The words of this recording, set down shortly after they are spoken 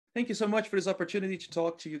Thank you so much for this opportunity to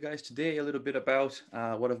talk to you guys today a little bit about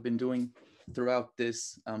what I've been doing throughout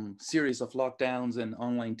this series of lockdowns and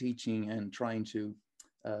online teaching and trying to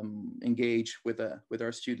engage with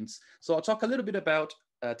our students. So I'll talk a little bit about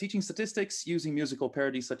teaching statistics using musical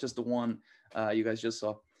parodies such as the one you guys just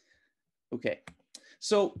saw. Okay,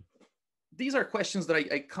 so these are questions that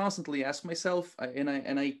I constantly ask myself,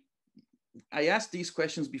 and I asked these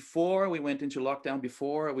questions before we went into lockdown,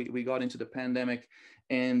 before we got into the pandemic.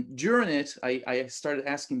 And during it, I started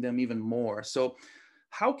asking them even more. So,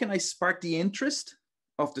 how can I spark the interest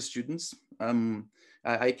of the students?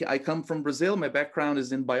 I come from Brazil. My background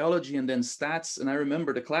is in biology and then stats. And I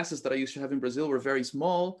remember the classes that I used to have in Brazil were very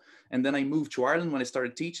small. And then I moved to Ireland when I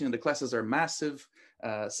started teaching, and the classes are massive.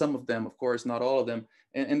 Some of them, of course, not all of them.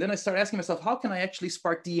 And then I started asking myself, how can I actually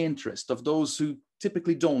spark the interest of those who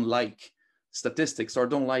typically don't like statistics or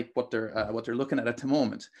don't like what they're looking at the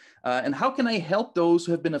moment, and how can I help those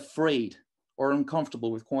who have been afraid or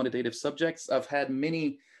uncomfortable with quantitative subjects? I've had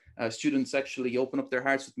many students actually open up their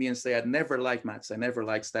hearts with me and say, I'd never liked maths, I never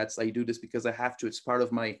liked stats, I do this because I have to, it's part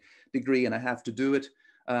of my degree and I have to do it.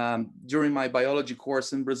 During my biology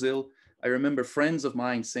course in Brazil, I remember friends of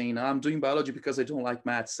mine saying, I'm doing biology because I don't like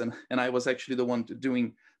maths, and I was actually the one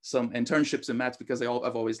doing some internships in maths because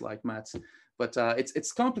I've always liked maths. But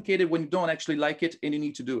it's complicated when you don't actually like it and you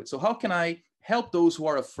need to do it. So how can I help those who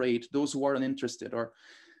are afraid, those who are uninterested, or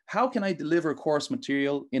how can I deliver course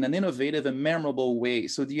material in an innovative and memorable way?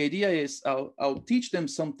 So the idea is I'll teach them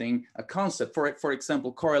something, a concept, for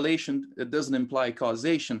example, correlation that doesn't imply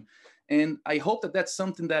causation. And I hope that that's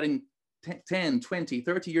something that in 10, 20,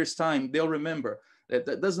 30 years time, they'll remember.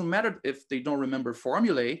 That doesn't matter if they don't remember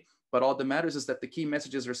formulae, but all that matters is that the key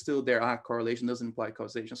messages are still there. Correlation doesn't imply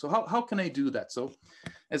causation. So how can I do that? So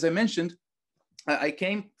as I mentioned, I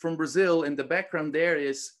came from Brazil, and the background there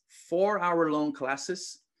is 4 hour long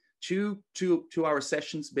classes, two hour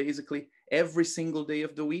sessions, basically every single day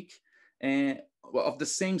of the week, and of the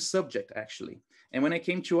same subject actually. And when I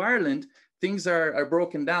came to Ireland, things are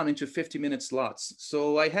broken down into 50-minute slots.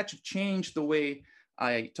 So I had to change the way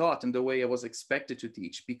I taught and the way I was expected to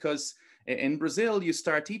teach, because in Brazil, you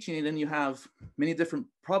start teaching it and you have many different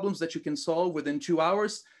problems that you can solve within 2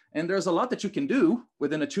 hours. And there's a lot that you can do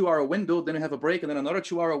within a 2 hour window. Then you have a break and then another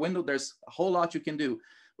 2 hour window. There's a whole lot you can do.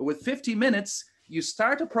 But with 50 minutes, you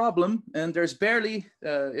start a problem and there's barely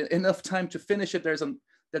enough time to finish it.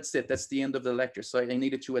 That's it. That's the end of the lecture. So I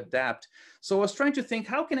needed to adapt. So I was trying to think,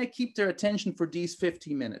 how can I keep their attention for these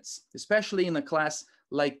 50 minutes, especially in a class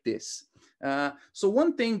like this? So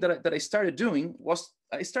one thing that I started doing was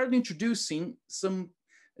I started introducing some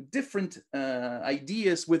different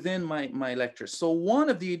ideas within my lectures. So one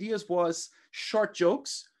of the ideas was short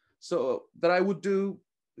jokes, so that I would do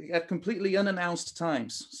at completely unannounced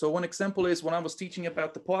times. So one example is when I was teaching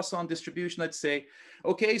about the Poisson distribution, I'd say,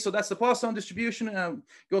 okay, so that's the Poisson distribution,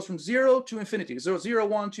 goes from 0 to infinity, 0, 0,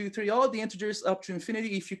 1, 2, 3, all the integers up to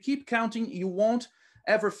infinity. If you keep counting, you won't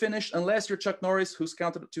ever finish unless you're Chuck Norris, who's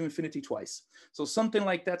counted to infinity twice. So something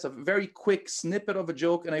like that's a very quick snippet of a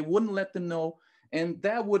joke, and I wouldn't let them know. And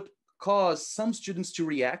that would cause some students to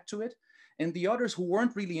react to it. And the others who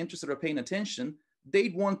weren't really interested or paying attention,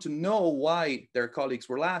 they'd want to know why their colleagues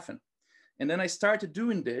were laughing. And then I started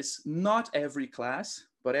doing this, not every class,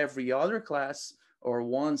 but every other class, or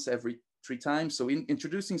once every 3 times. So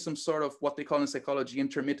introducing some sort of what they call in psychology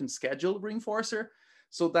intermittent schedule reinforcer,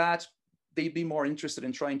 so that they'd be more interested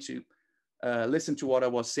in trying to listen to what I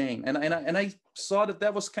was saying. And I saw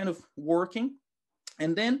that was kind of working.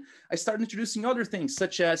 And then I started introducing other things,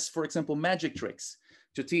 such as, for example, magic tricks,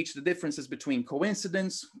 to teach the differences between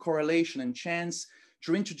coincidence, correlation, and chance,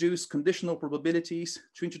 to introduce conditional probabilities,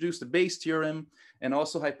 to introduce the Bayes theorem, and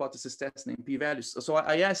also hypothesis testing and p-values. So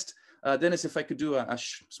I asked Dennis if I could do a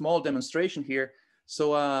small demonstration here.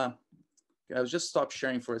 So I'll just stop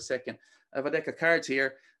sharing for a second. I have a deck of cards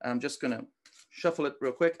here. I'm just gonna shuffle it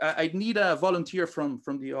real quick. I need a volunteer from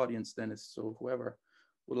the audience, Dennis. So whoever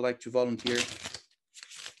would like to volunteer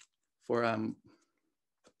for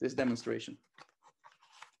this demonstration.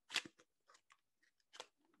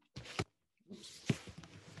 Is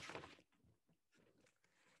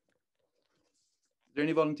there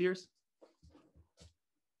any volunteers?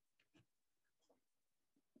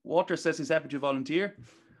 Walter says he's happy to volunteer.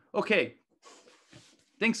 Okay.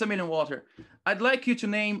 Thanks a million, Walter. I'd like you to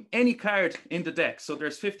name any card in the deck. So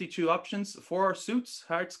there's 52 options: 4 suits,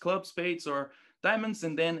 hearts, clubs, spades, or diamonds,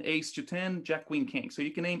 and then ace to 10, jack, queen, king. So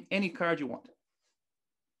you can name any card you want.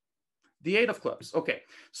 The 8 of clubs. Okay.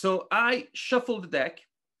 So I shuffle the deck,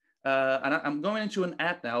 and I'm going into an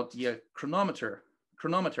app now, the chronometer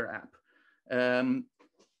app.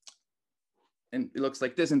 and it looks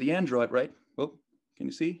like this in the Android, right? Well, can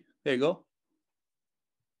you see? There you go.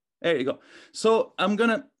 There you go. So I'm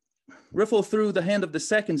gonna riffle through the hand of the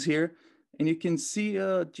seconds here, and you can see,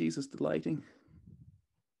 Jesus, the lighting.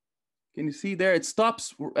 Can you see there? It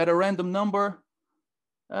stops at a random number.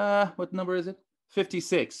 What number is it?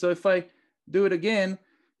 56. So if I do it again,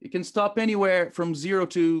 it can stop anywhere from 0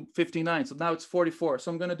 to 59. So now it's 44.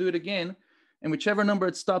 So I'm going to do it again. And whichever number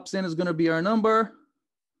it stops in is going to be our number.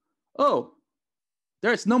 Oh,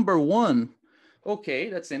 there's number 1. Okay,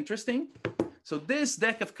 that's interesting. So this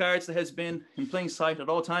deck of cards that has been in plain sight at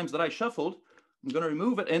all times that I shuffled, I'm going to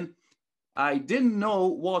remove it. And I didn't know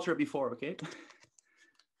Walter before, okay?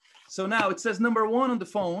 So now it says number 1 on the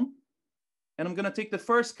phone. And I'm going to take the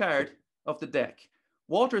first card of the deck.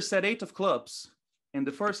 Walter said 8 of clubs. And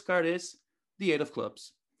the first card is the 8 of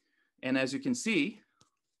clubs. And as you can see,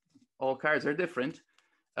 all cards are different.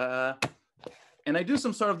 And I do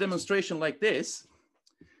some sort of demonstration like this.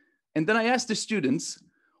 And then I ask the students,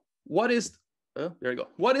 what is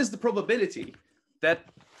the probability that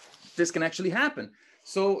this can actually happen?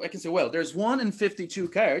 So I can say, well, there's 1 in 52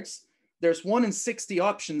 cards. There's 1 in 60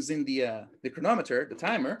 options in the chronometer, the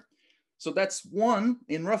timer. So that's 1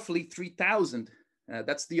 in roughly 3,000.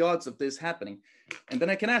 That's the odds of this happening. And then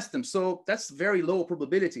I can ask them, so that's very low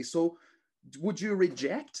probability. So would you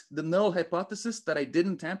reject the null hypothesis that I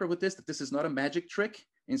didn't tamper with this, that this is not a magic trick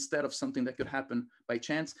instead of something that could happen by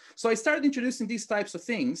chance? So I started introducing these types of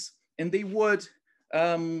things, and they would,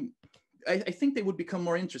 I think they would become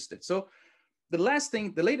more interested. So the latest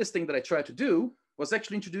thing that I tried to do was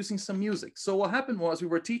actually introducing some music. So what happened was we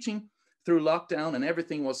were teaching through lockdown and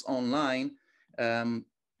everything was online. And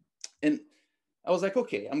I was like,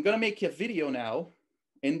 okay, I'm gonna make a video now.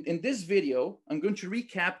 In this video, I'm going to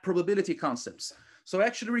recap probability concepts. So I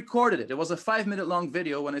actually recorded it. It was a 5-minute long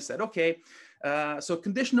video when I said, okay, so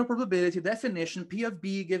conditional probability definition, P of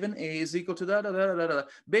B given A is equal to da da da da da,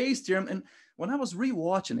 Bayes theorem. And when I was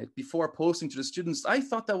rewatching it before posting to the students, I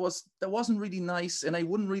thought that wasn't really nice, and I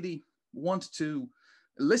wouldn't really want to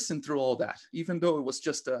listen through all that, even though it was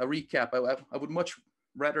just a recap. I would much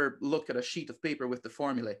rather look at a sheet of paper with the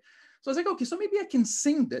formulae. So I was like, okay, so maybe I can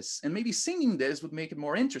sing this, and maybe singing this would make it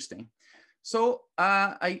more interesting. So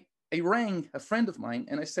I rang a friend of mine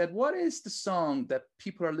and I said, what is the song that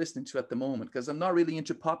people are listening to at the moment? Because I'm not really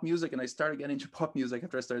into pop music, and I started getting into pop music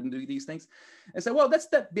after I started doing these things. I said, well, that's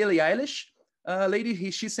that Billie Eilish lady.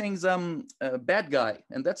 She sings Bad Guy,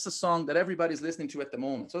 and that's the song that everybody's listening to at the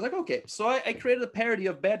moment. So I was like, okay. So I created a parody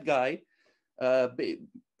of Bad Guy,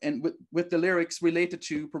 and with the lyrics related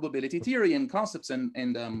to probability theory and concepts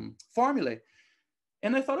and formulae.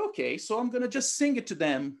 And I thought, okay, so I'm gonna just sing it to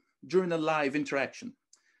them during a live interaction.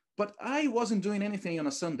 But I wasn't doing anything on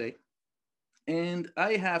a Sunday. And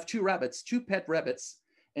I have 2 rabbits, 2 pet rabbits,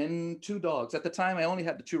 and 2 dogs. At the time, I only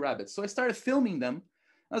had the 2 rabbits. So I started filming them.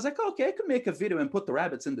 I was like, okay, I could make a video and put the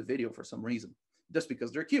rabbits in the video for some reason, just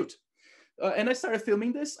because they're cute. And I started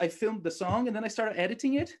filming this. I filmed the song, and then I started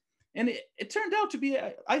editing it. And it turned out to be,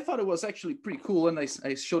 I thought it was actually pretty cool. And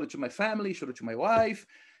I showed it to my family, showed it to my wife,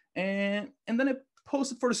 and then I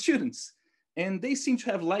posted for the students. And they seem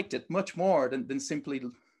to have liked it much more than simply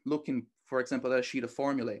looking, for example, at a sheet of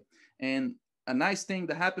formulae. And a nice thing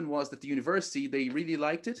that happened was that the university, they really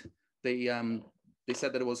liked it. They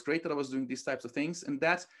said that it was great that I was doing these types of things. And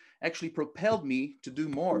that actually propelled me to do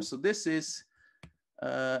more. So this is,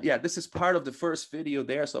 this is part of the first video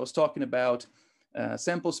there. So I was talking about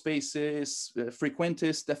sample spaces,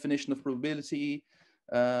 frequentist definition of probability.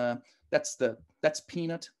 That's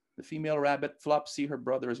Peanut, the female rabbit. Flopsy, her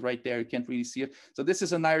brother, is right there. You can't really see it. So this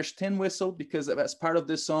is an Irish tin whistle, because as part of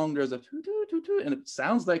this song, there's a toot, and it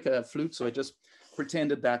sounds like a flute. So I just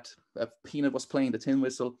pretended that Peanut was playing the tin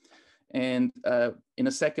whistle. And in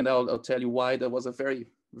a second, I'll tell you why that was a very,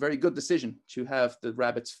 very good decision to have the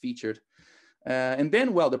rabbits featured. And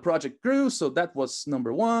then, well, the project grew. So that was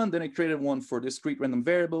number 1. Then I created one for discrete random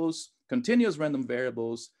variables, continuous random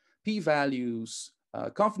variables, p-values,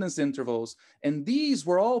 confidence intervals. And these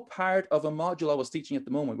were all part of a module I was teaching at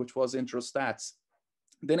the moment, which was intro stats.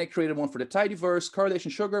 Then I created one for the tidyverse,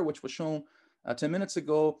 correlation sugar, which was shown 10 minutes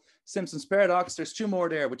ago, Simpson's paradox. There's 2 more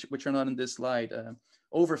there, which are not in this slide.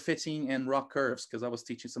 Overfitting and rock curves, because I was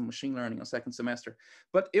teaching some machine learning on 2nd semester.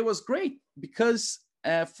 But it was great because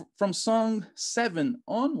from song 7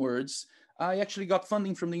 onwards, I actually got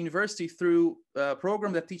funding from the university through a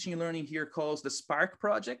program that Teaching and Learning here calls the Spark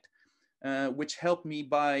project, which helped me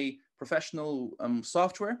buy professional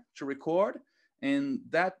software to record. And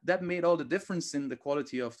that made all the difference in the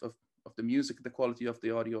quality of the music, the quality of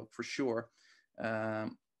the audio, for sure.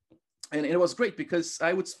 And it was great because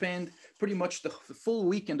I would spend pretty much the full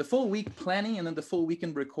weekend, the full week planning, and then the full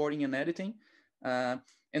weekend recording and editing. Uh,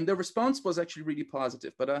 and the response was actually really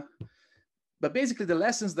positive. But basically, the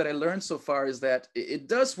lessons that I learned so far is that it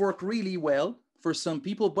does work really well for some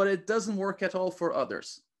people, but it doesn't work at all for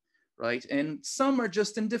others, right? And some are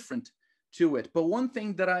just indifferent to it. But one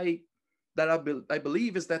thing I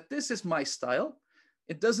believe is that this is my style.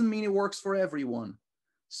 It doesn't mean it works for everyone.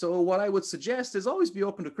 So what I would suggest is always be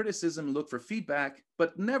open to criticism, look for feedback,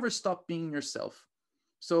 but never stop being yourself.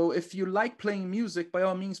 So if you like playing music, by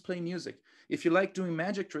all means, play music. If you like doing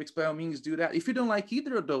magic tricks, by all means, do that. If you don't like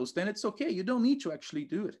either of those, then it's okay. You don't need to actually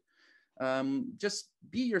do it. Just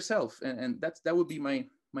be yourself. And that would be my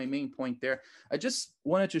main point there. I just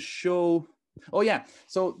wanted to show, oh yeah,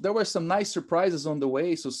 so there were some nice surprises on the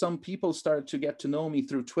way. So some people started to get to know me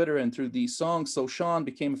through Twitter and through these songs. So Sean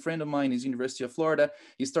became a friend of mine. He's University of Florida.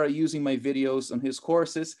 He started using my videos on his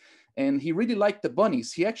courses. And he really liked the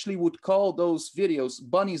bunnies. He actually would call those videos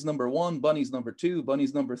bunnies number 1, bunnies number 2,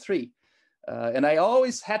 bunnies number 3. And I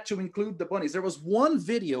always had to include the bunnies. There was one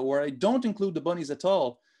video where I don't include the bunnies at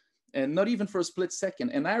all, and not even for a split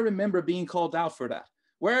second. And I remember being called out for that.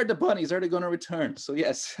 Where are the bunnies? Are they going to return? So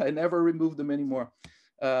yes, I never removed them anymore.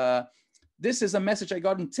 This is a message I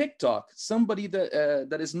got on TikTok. Somebody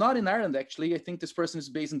that is not in Ireland, actually. I think this person is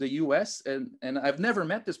based in the US, and I've never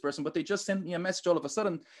met this person, but they just sent me a message all of a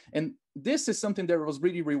sudden. And this is something that was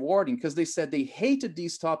really rewarding because they said they hated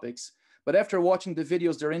these topics, but after watching the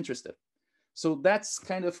videos, they're interested. So that's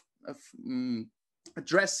kind of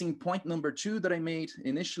addressing point number 2 that I made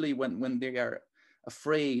initially when they are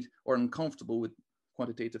afraid or uncomfortable with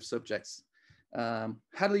quantitative subjects.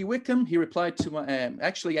 Hadley Wickham, he replied to my,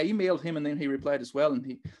 actually I emailed him and then he replied as well, and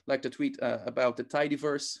he liked a tweet about the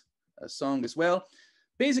Tidyverse song as well.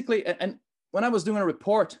 Basically, and when I was doing a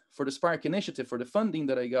report for the Spark Initiative for the funding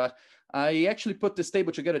that I got, I actually put this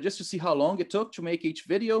table together just to see how long it took to make each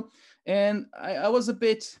video. And I was a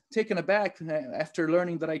bit taken aback after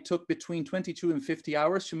learning that I took between 22 and 50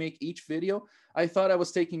 hours to make each video. I thought I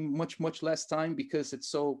was taking much less time because it's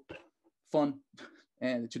so fun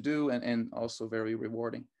and to do and also very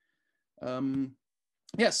rewarding.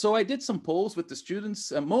 Yeah, so I did some polls with the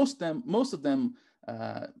students. Most of them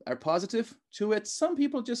are positive to it. Some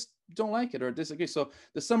people just don't like it or disagree. So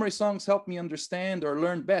the summary songs help me understand or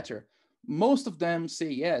learn better. Most of them say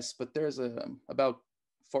yes, but there's about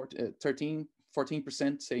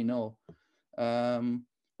 14% say no.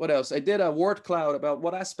 What else? I did a word cloud about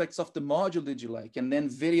what aspects of the module did you like? And then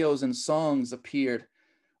videos and songs appeared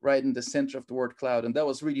right in the center of the word cloud. And that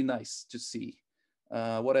was really nice to see.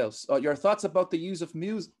 What else? Your thoughts about the use of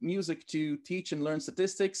music to teach and learn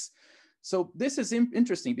statistics. So this is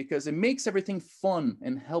interesting because it makes everything fun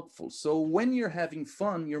and helpful. So when you're having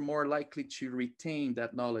fun, you're more likely to retain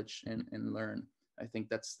that knowledge and learn. I think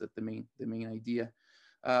that's the main idea.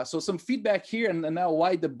 So some feedback here, and now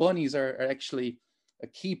why the bunnies are actually a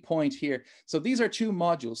key point here. So these are 2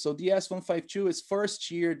 modules. So DS152 is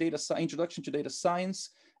first year introduction to data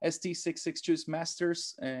science. ST662 is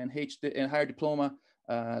masters, and higher diploma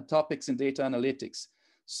topics in data analytics.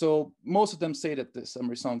 So most of them say that the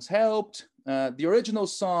summary songs helped. The original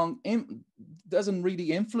song doesn't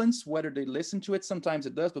really influence whether they listen to it. Sometimes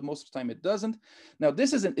it does, but most of the time it doesn't. Now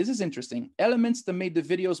this is interesting. Elements that made the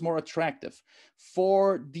videos more attractive.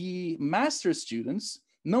 For the master students,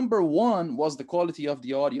 number 1 was the quality of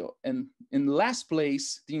the audio, and in last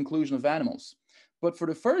place, the inclusion of animals. But for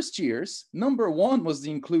the first years, number 1 was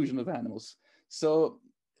the inclusion of animals. So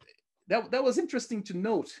that was interesting to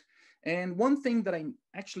note. And one thing that I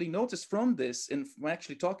actually noticed from this, and when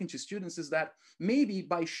actually talking to students, is that maybe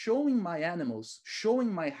by showing my animals,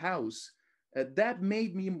 showing my house, that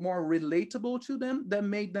made me more relatable to them. That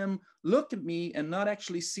made them look at me and not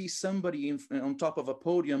actually see somebody on top of a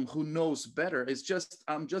podium who knows better. It's just,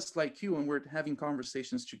 I'm just like you, and we're having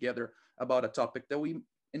conversations together about a topic that we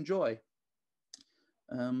enjoy.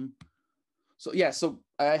 So yeah, so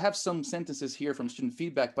I have some sentences here from student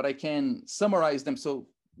feedback, but I can summarize them. So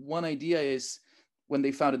one idea is when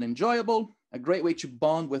they found it enjoyable, a great way to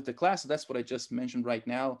bond with the class. So that's what I just mentioned right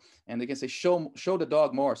now. And they can say, show the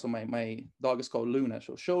dog more. So my dog is called Luna.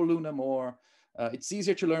 So show Luna more. It's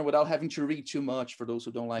easier to learn without having to read too much for those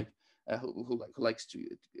who don't like, who likes to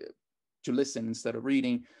listen instead of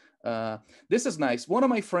reading. This is nice. One of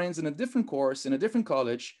my friends in a different course, in a different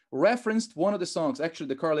college, referenced one of the songs, actually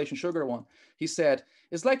the Correlation Sugar one. He said,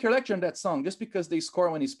 it's like your lecture in that song. Just because they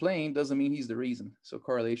score when he's playing doesn't mean he's the reason. So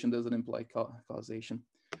correlation doesn't imply causation.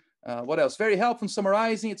 What else? Very helpful in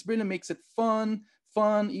summarizing. It's brilliant, makes it fun,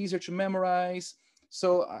 easier to memorize.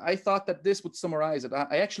 So I thought that this would summarize it.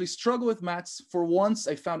 I actually struggle with maths. For once,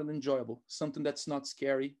 I found it enjoyable, something that's not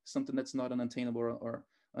scary, something that's not unattainable or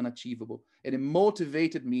unachievable. And it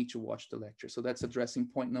motivated me to watch the lecture. So that's addressing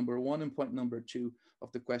point number 1 and point number 2 of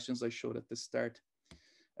the questions I showed at the start.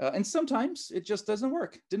 And sometimes it just doesn't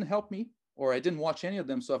work. Didn't help me, or I didn't watch any of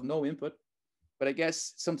them, so I have no input. But I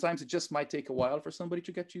guess sometimes it just might take a while for somebody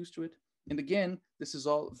to get used to it. And again, this is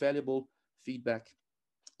all valuable feedback.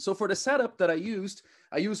 So for the setup that I use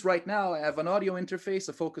right now, I have an audio interface,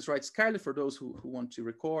 a Focusrite Scarlett for those who want to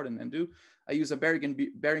record and do. I use a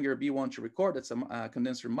Behringer B1 to record, that's a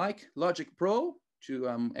condenser mic, Logic Pro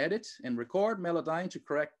to edit and record, Melodyne to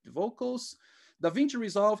correct the vocals, DaVinci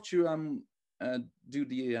Resolve to do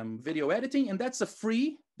the video editing, and that's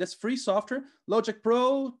free software. Logic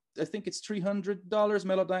Pro, I think it's $300,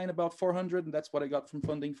 Melodyne about $400, and that's what I got from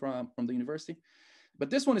funding from the university. But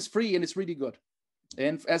this one is free and it's really good.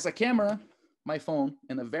 And as a camera, my phone,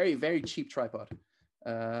 and a very, very cheap tripod.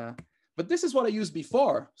 But this is what I used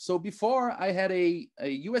before. So before I had a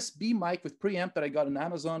USB mic with preamp that I got on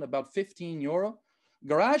Amazon, about 15 euro.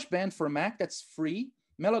 GarageBand for Mac, that's free.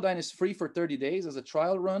 Melodyne is free for 30 days as a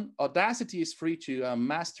trial run. Audacity is free to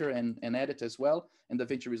master and edit as well. And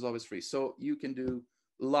DaVinci Resolve is free. So you can do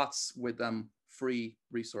lots with free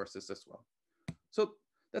resources as well. So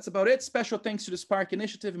that's about it. Special thanks to the Spark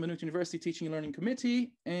Initiative and Maynooth University Teaching and Learning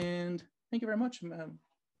Committee. And thank you very much. I'm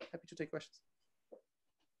happy to take questions.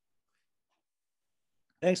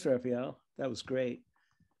 Thanks, Rafael. That was great.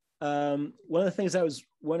 One of the things I was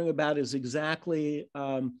wondering about is exactly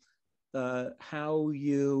how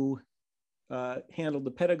you handled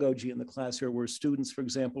the pedagogy in the class here. Were students, for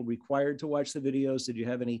example, required to watch the videos? Did you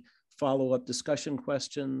have any follow-up discussion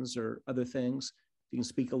questions or other things? You can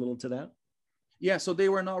speak a little to that. Yeah, so they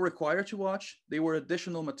were not required to watch. They were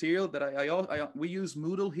additional material that we use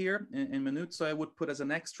Moodle here in Maynooth, so I would put as an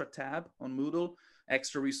extra tab on Moodle,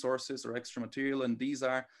 extra resources or extra material, and these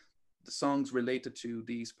are the songs related to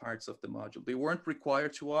these parts of the module. They weren't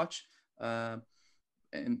required to watch,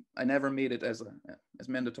 and I never made it as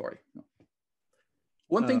mandatory. No.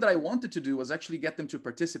 One thing that I wanted to do was actually get them to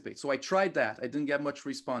participate. So I tried that. I didn't get much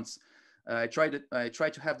response. I tried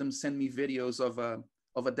to have them send me videos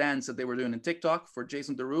of a dance that they were doing in TikTok for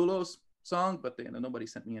Jason Derulo's song, but nobody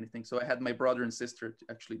sent me anything. So I had my brother and sister to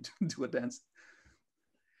actually do a dance.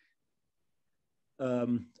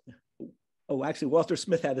 Actually, Walter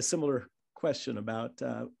Smith had a similar question about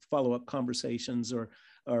follow-up conversations, or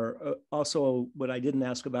also what I didn't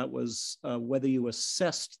ask about was whether you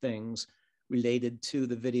assessed things related to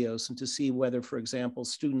the videos and to see whether, for example,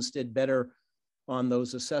 students did better on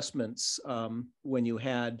those assessments when you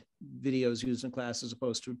had videos used in class as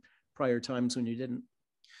opposed to prior times when you didn't.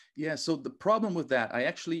 Yeah, so the problem with that,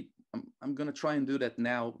 I'm going to try and do that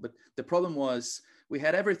now, but the problem was we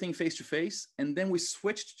had everything face-to-face, and then we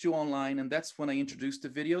switched to online, and that's when I introduced the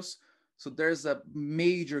videos. So there's a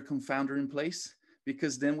major confounder in place,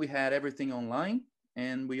 because then we had everything online,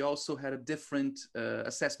 and we also had a different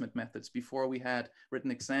assessment methods. Before we had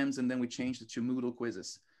written exams, and then we changed it to Moodle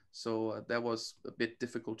quizzes. So that was a bit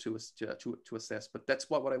difficult to assess, but that's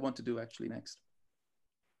what I want to do actually next.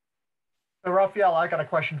 So Rafael, I got a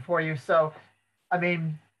question for you. So, I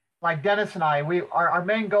mean, like Dennis and I, our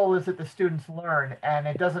main goal is that the students learn, and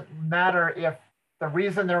it doesn't matter if the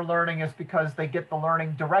reason they're learning is because they get the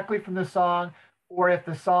learning directly from the song, or if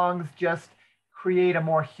the songs just create a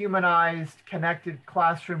more humanized, connected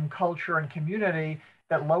classroom culture and community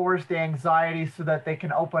that lowers the anxiety so that they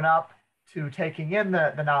can open up to taking in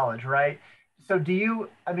the knowledge, right? So do you,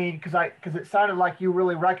 I mean, because it sounded like you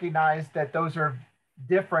really recognized that those are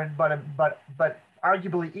different, but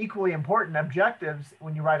arguably equally important objectives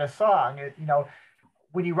when you write a song. You know,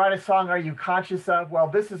 when you write a song, are you conscious of, well,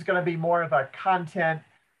 this is going to be more of a content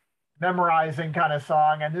memorizing kind of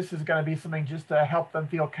song, and this is going to be something just to help them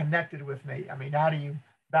feel connected with me? I mean, how do you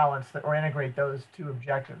balance that or integrate those two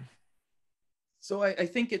objectives? So I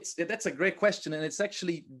think that's a great question, and it's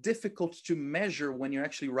actually difficult to measure when you're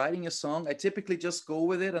actually writing a song. I typically just go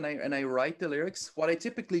with it and I write the lyrics. What I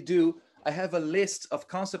typically do, I have a list of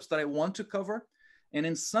concepts that I want to cover, and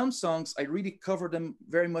in some songs I really cover them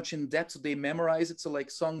very much in depth, so they memorize it. So like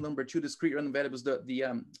song number 2, discrete random variables,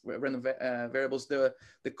 the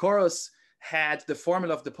chorus had the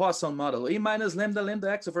formula of the Poisson model, E minus lambda lambda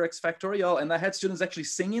x over x factorial. And I had students actually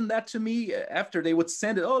singing that to me after they would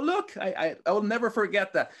send it. Oh, look, I will never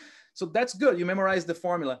forget that. So that's good. You memorize the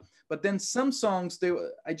formula. But then some songs,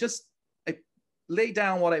 I lay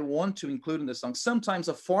down what I want to include in the song. Sometimes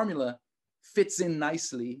a formula fits in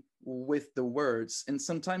nicely with the words, and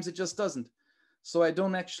sometimes it just doesn't. So I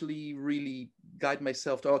don't actually really guide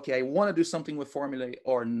myself to, okay, I want to do something with formulae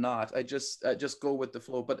or not. I just go with the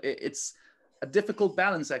flow. But it's a difficult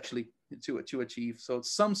balance actually to achieve. So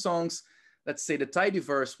some songs, let's say the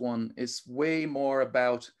Tidyverse one, is way more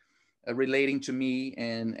about relating to me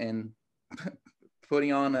and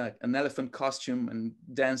putting on an elephant costume and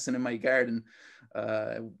dancing in my garden,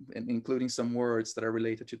 and including some words that are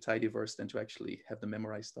related to Tidyverse than to actually have the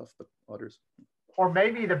memorized stuff, but others. Or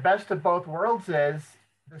maybe the best of both worlds is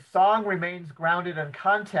the song remains grounded in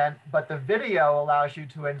content, but the video allows you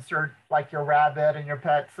to insert like your rabbit and your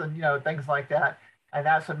pets and, you know, things like that. And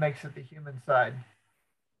that's what makes it the human side.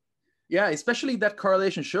 Yeah, especially that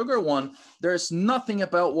Correlation Sugar one. There's nothing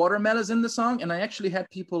about watermelons in the song. And I actually had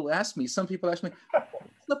people ask me, some people ask me,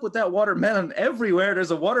 what's up with that watermelon? Everywhere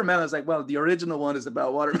there's a watermelon. It's like, well, the original one is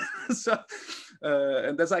about watermelon. So,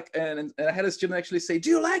 and that's like, and I had a student actually say, do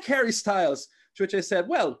you like Harry Styles? To which I said,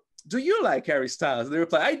 well, do you like Harry Styles? And they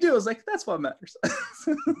replied, I do. I was like, that's what matters.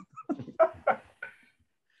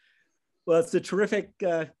 Well, it's a terrific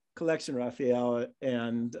collection, Rafael.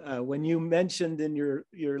 And when you mentioned in your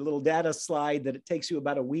little data slide that it takes you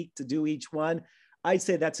about a week to do each one, I'd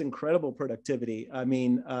say that's incredible productivity. I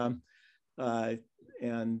mean,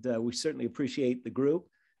 we certainly appreciate the group.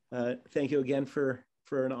 Thank you again for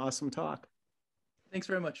an awesome talk. Thanks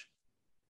very much.